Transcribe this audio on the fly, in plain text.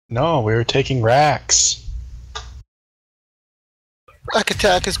No, we were taking racks. Rack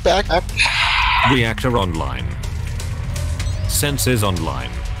attack is back. Reactor online. Sensors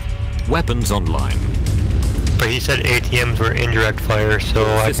online. Weapons online. But he said ATMs were indirect fire, so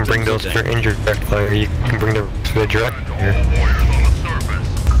I can bring those for indirect fire. You can bring them for direct fire.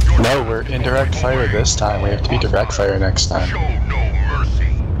 No, we're indirect fire this time. We have to be direct fire next time.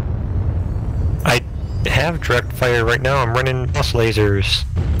 I have direct fire right now. I'm running pulse lasers.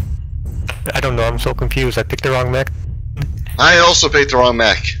 I don't know. I'm so confused. I picked the wrong mech. I also picked the wrong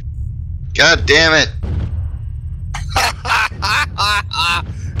mech. God damn it!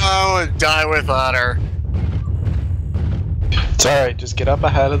 Oh, and die with honor. It's alright, just get up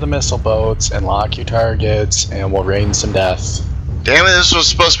ahead of the missile boats and lock your targets, and we'll rain some death. Damn it, this was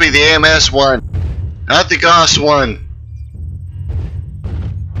supposed to be the AMS one, not the Gauss one.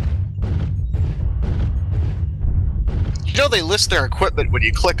 You know they list their equipment when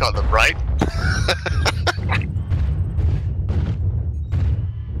you click on them, right?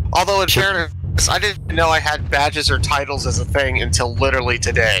 Although in fairness, I didn't know I had badges or titles as a thing until literally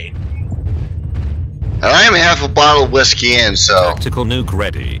today. And I'm half a bottle of whiskey in, so... Tactical nuke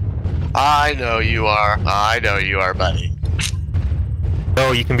ready. I know you are. I know you are, buddy.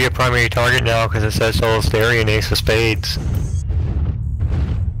 No, you can be a primary target now because it says Soul Stereo and Ace of Spades.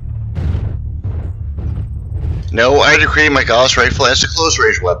 No, I had to create my Gauss rifle as a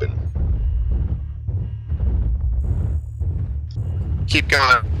close-range weapon. Keep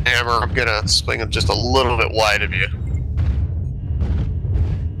going, Hammer. I'm gonna swing them just a little bit wide of you.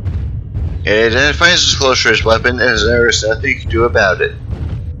 It identifies as a close-range weapon, and there's nothing you can do about it.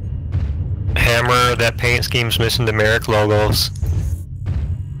 Hammer, that paint scheme's missing the Merrick logos.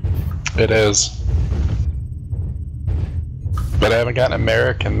 It is. But I haven't gotten a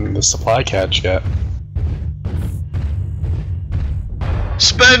Merrick in the supply catch yet.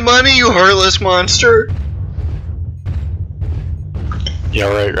 Spend money, you heartless monster! Yeah,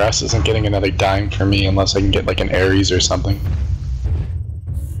 right, Russ isn't getting another dime for me unless I can get like an Ares or something.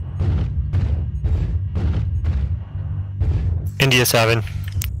 India 7.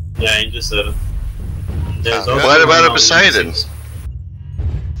 Yeah, India 7. There's What about a Poseidon?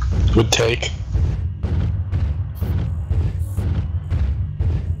 Would take.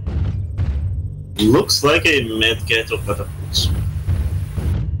 Looks like a medkit or catapults.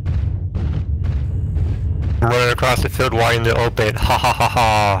 I'm running across the field wide in the open. Ha ha ha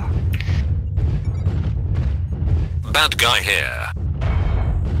ha. Bad guy here.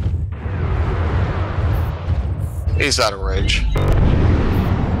 He's out of range.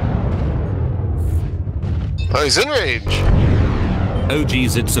 Oh, he's in range.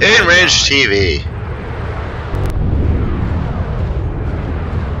 OG's it's a In range TV.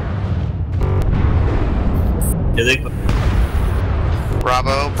 Yeah, they...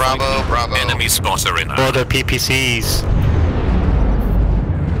 Bravo, bravo, bravo. Enemy spotter in Oh, they're PPCs.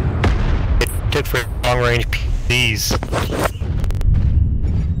 It took for long range PPCs.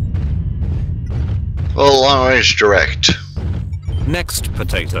 Well, long range direct. Next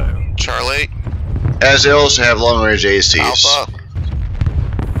potato. Charlie. As they also have long range ACs. Alpha.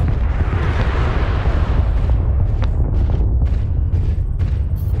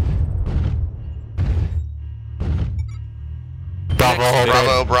 Bravo,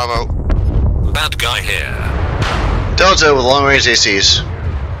 Bravo, bravo. Bad guy here. Delta with long range ACs.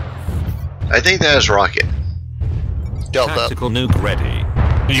 I think that is rocket. Delta. Tactical nuke ready.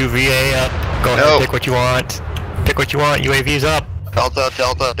 UVA up. Go ahead, pick what you want. Pick what you want. UAV's up. Delta,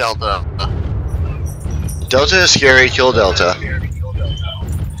 Delta, Delta. Delta is scary, kill Delta.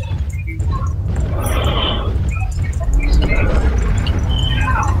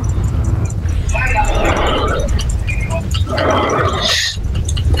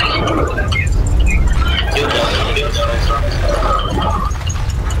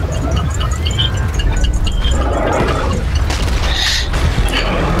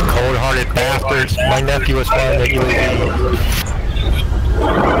 Cold-hearted bastards. My nephew was firing at UAV.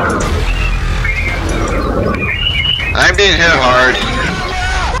 I'm being hit hard.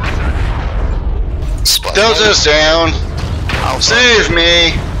 Delta's down. Save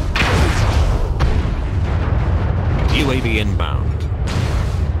me. UAV inbound.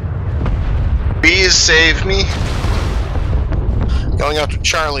 Bees save me. Going after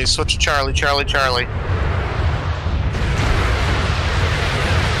Charlie. Switch to Charlie, Charlie, Charlie.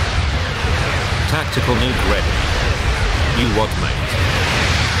 Tactical nuke ready. You what, mate?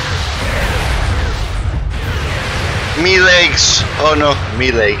 Me legs. Oh no,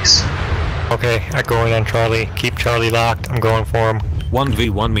 me legs. Okay, I go in on Charlie. Keep Charlie locked. I'm going for him.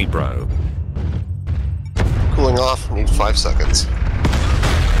 1v1 me, bro. Cooling off. Need 5 seconds.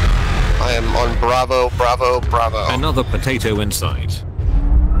 I am on Bravo, Bravo, Bravo. Another potato in sight.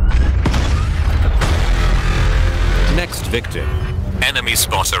 Next victim. Enemy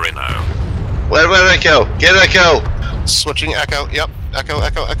spotter in O. Where Echo? Get Echo! Switching Echo. Yep. Echo,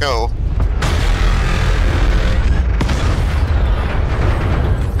 Echo, Echo.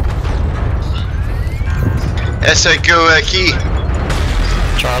 Echo key.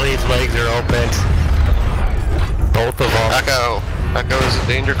 Charlie's legs are open. Both of them. Echo. Echo is in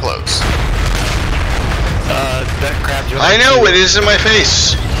danger close. That crab's running I know, it is in my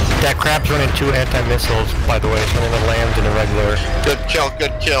face. That crab's running 2 anti-missiles, by the way. It's running a lambs and a regular. Good kill,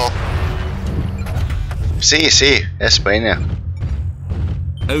 good kill. Sí, España.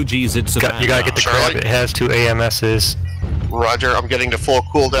 OG's at Savannah. You gotta get the crab. It has 2 AMSs. Roger, I'm getting to full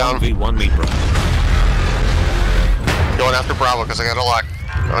cooldown. 1v1 me, bro. Going after Bravo because I got a lock.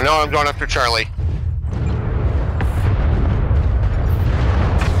 Oh no, I'm going after Charlie.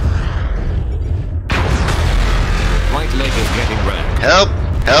 Right leg is getting wrecked. Help!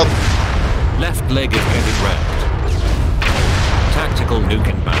 Left leg is getting wrecked. Tactical nuke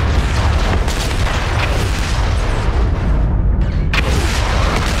inbound.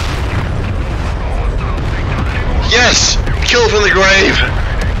 Yes! Kill from the grave!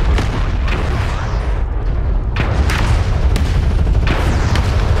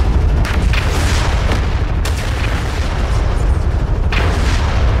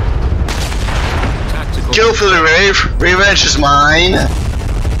 Tactical Kill for the grave! Revenge is mine!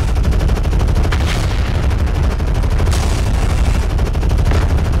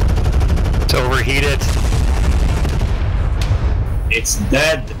 It's overheated. It's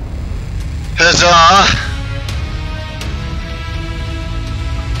dead. Huzzah!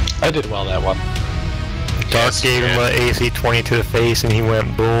 I did well that one. Dark gave him an AC-20 to the face and he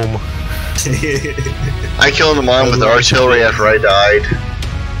went boom. I killed him on with artillery after I died.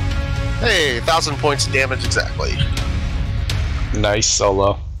 Hey, 1,000 points of damage exactly. Nice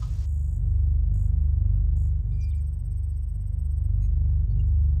solo.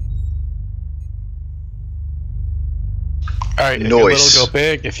 Alright, if you're Nice. little, go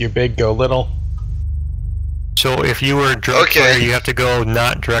big. If you're big, go little. So if you were direct Okay. fire, you have to go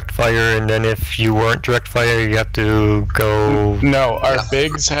not direct fire, and then if you weren't direct fire, you have to go... No, our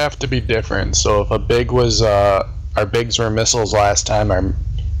bigs have to be different. So if a big was, our bigs were missiles last time, our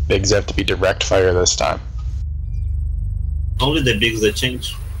bigs have to be direct fire this time. Only the bigs that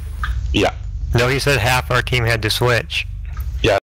change. Yeah. No, he said half our team had to switch.